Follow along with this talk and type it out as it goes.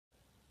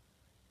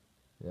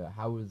Yeah,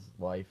 how was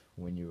life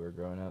when you were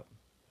growing up?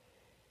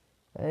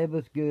 It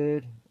was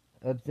good,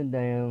 ups and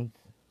downs.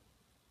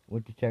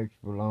 Went to church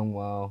for a long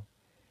while,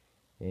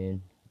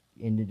 and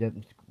ended up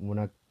when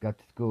I got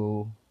to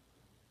school,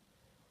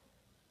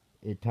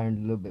 it turned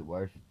a little bit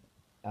worse.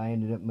 I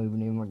ended up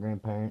moving in with my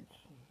grandparents,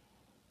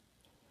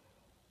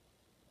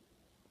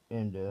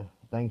 and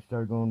things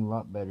started going a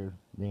lot better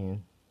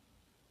then.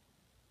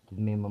 Cause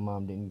me and my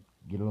mom didn't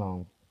get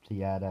along,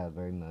 see eye to eye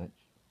very much,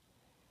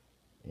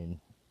 and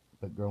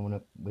but growing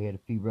up we had a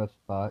few rough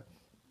spots,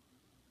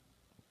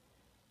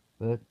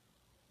 but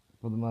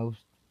for the most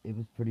it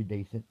was pretty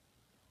decent.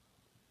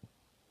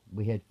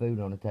 We had food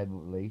on the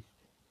table at least,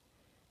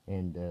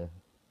 and of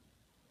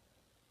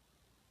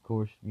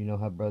course you know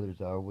how brothers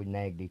are. We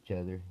nagged each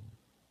other,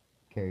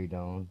 carried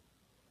on,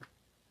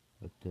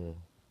 but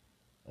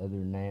other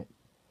than that,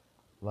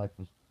 life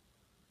was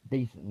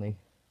decently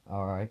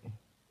all right.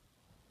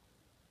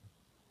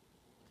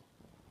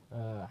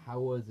 How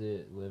was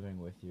it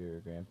living with your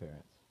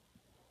grandparents?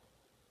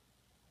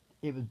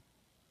 It was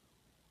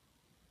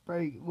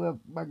very well.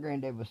 My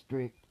granddad was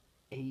strict.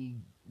 He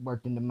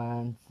worked in the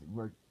mines,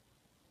 worked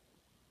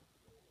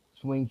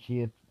swing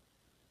shift,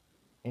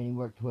 and he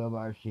worked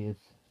 12-hour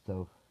shifts,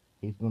 so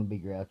he's gonna be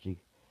grouchy.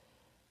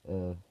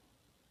 Uh,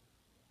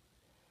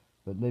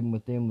 but living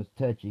with them was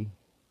touchy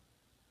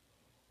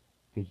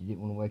because you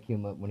didn't want to wake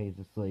him up when he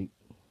was asleep.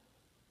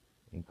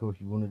 And of course,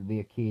 you wanted to be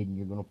a kid and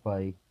you're gonna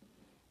play,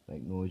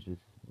 make noises.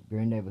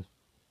 Granddad was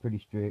pretty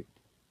strict,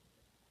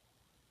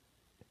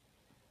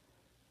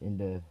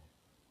 and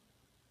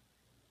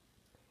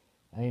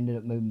I ended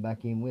up moving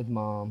back in with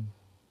mom,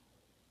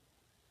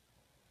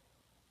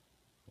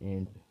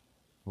 and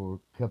for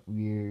a couple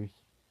years,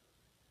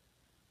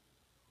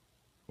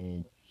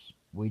 and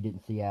we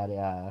didn't see eye to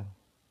eye,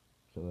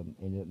 so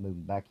I ended up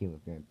moving back in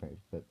with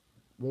grandparents. But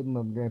living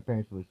with my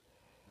grandparents was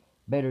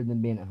better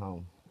than being at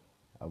home.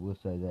 I will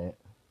say that.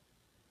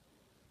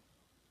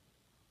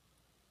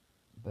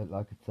 But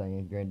like I was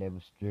saying, granddad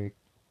was strict,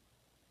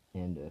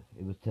 and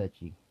it was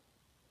touchy.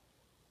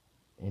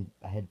 And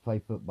I had to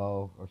play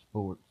football or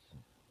sports,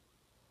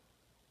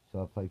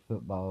 so I played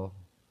football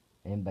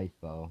and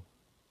baseball.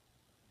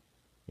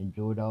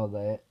 Enjoyed all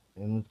that,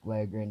 and was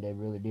glad granddad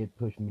really did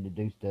push me to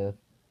do stuff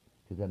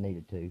because I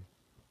needed to.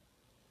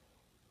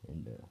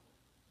 And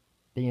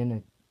then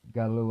I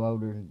got a little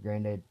older, and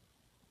granddad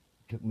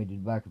took me to the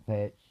tobacco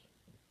patch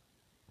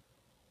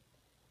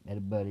at a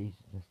buddy's.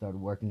 I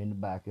started working in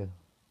tobacco.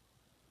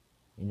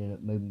 Ended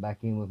up moving back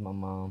in with my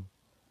mom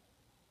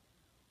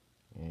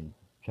and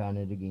trying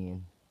it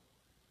again,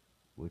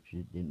 which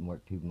it didn't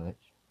work too much.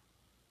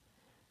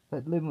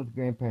 But living with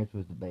grandparents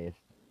was the best.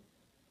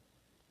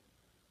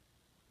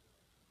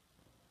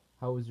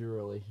 How was your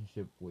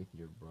relationship with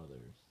your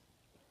brothers?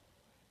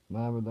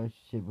 My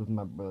relationship with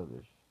my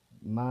brothers.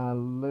 My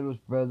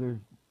littlest brother,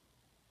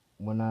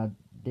 when I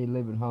did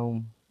live at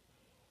home,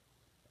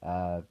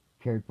 I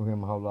cared for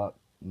him a whole lot.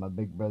 My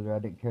big brother, I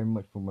didn't care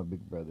much for my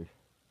big brother.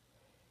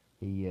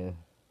 He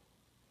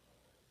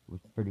was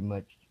pretty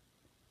much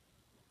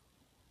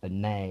a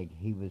nag.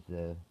 He was,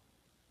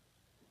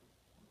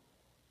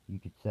 you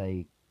could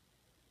say,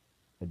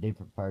 a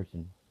different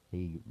person.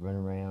 He run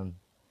around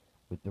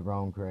with the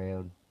wrong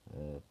crowd.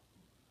 Uh,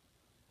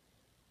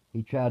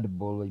 he tried to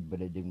bully, but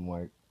it didn't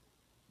work.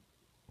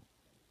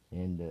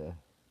 And me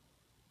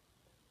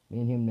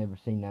and him never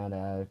seen eye to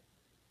eye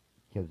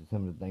because of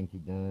some of the things he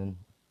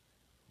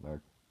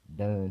or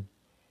done,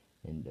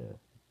 and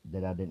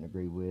that I didn't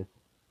agree with.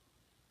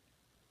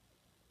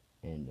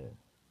 And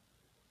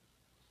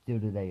still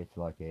today, it's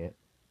like that,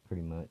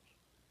 pretty much.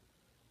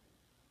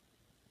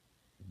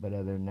 But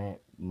other than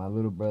that, my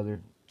little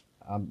brother,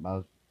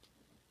 I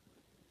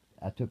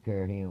took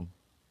care of him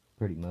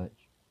pretty much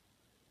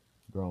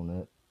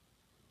growing up.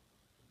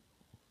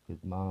 Cause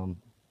mom,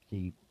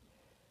 she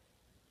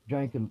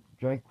drank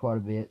quite a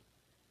bit,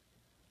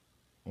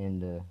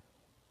 and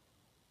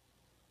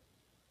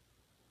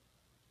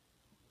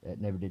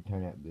that never did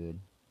turn out good.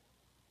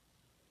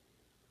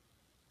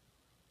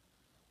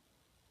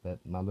 But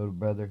my little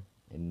brother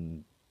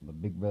and my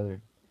big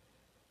brother,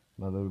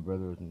 my little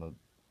brother was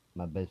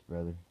my best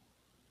brother.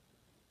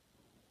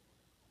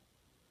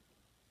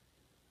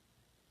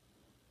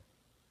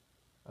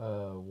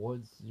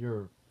 What's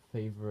your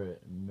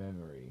favorite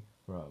memory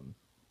from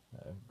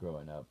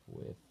growing up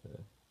with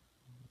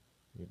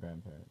your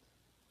grandparents?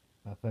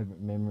 My favorite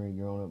memory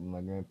growing up with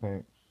my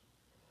grandparents,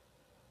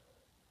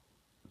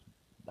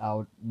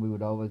 we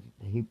would always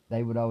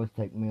they would always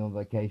take me on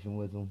vacation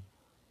with them,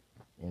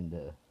 and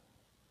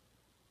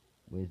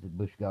we was at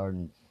Busch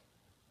Gardens,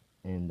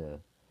 and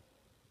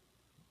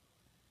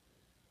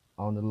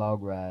on the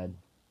log ride,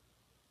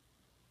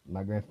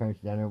 my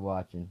grandparents down there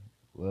watching.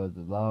 Well,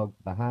 the log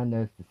behind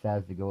us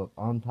decides to go up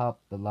on top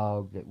of the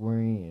log that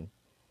we're in.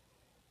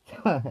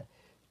 So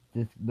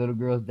this little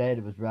girl's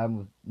daddy was riding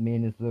with me,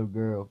 and this little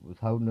girl was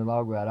holding the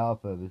log right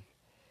off of us,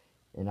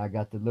 and I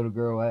got the little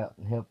girl out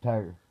and helped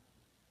her.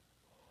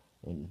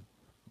 And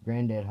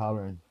granddad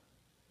hollering,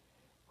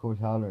 of course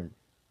hollering,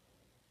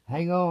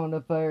 hang on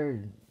up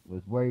there.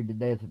 was worried to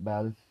death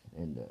about us.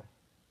 And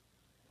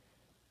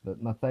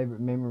but my favorite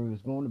memory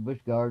was going to Busch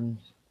Gardens,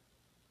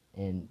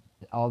 and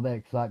all that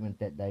excitement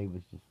that day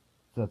was just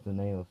something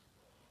else.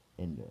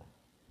 And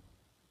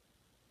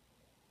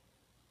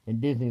in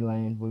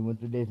Disneyland, we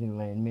went to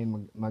Disneyland. Me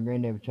and my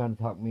granddad was trying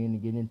to talk me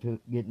into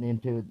getting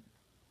into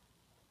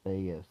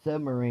a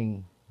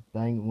submarine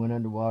thing that went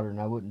underwater,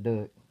 and I wouldn't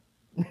do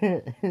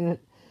it.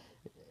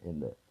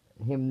 And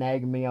him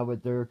nagging me over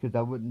there because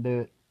I wouldn't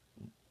do it.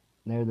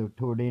 There,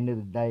 toward the end of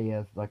the day, I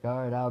was like, "All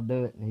right, I'll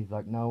do it." And he's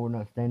like, "No, we're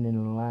not standing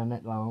in the line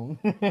that long."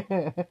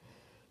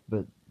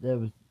 But that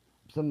was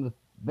some of the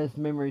best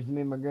memories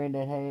me and my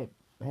granddad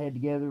had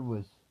together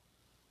was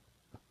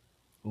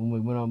when we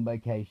went on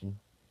vacation,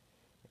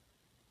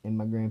 and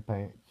my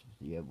grandparents.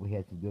 Yeah, we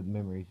had some good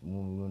memories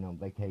when we went on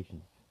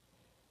vacations.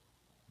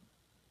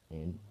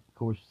 And of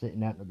course,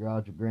 sitting out in the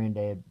garage with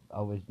granddad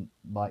always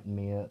lighting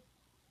me up,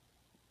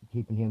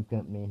 keeping him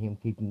company and him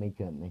keeping me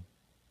company.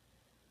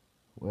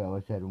 We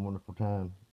always had a wonderful time.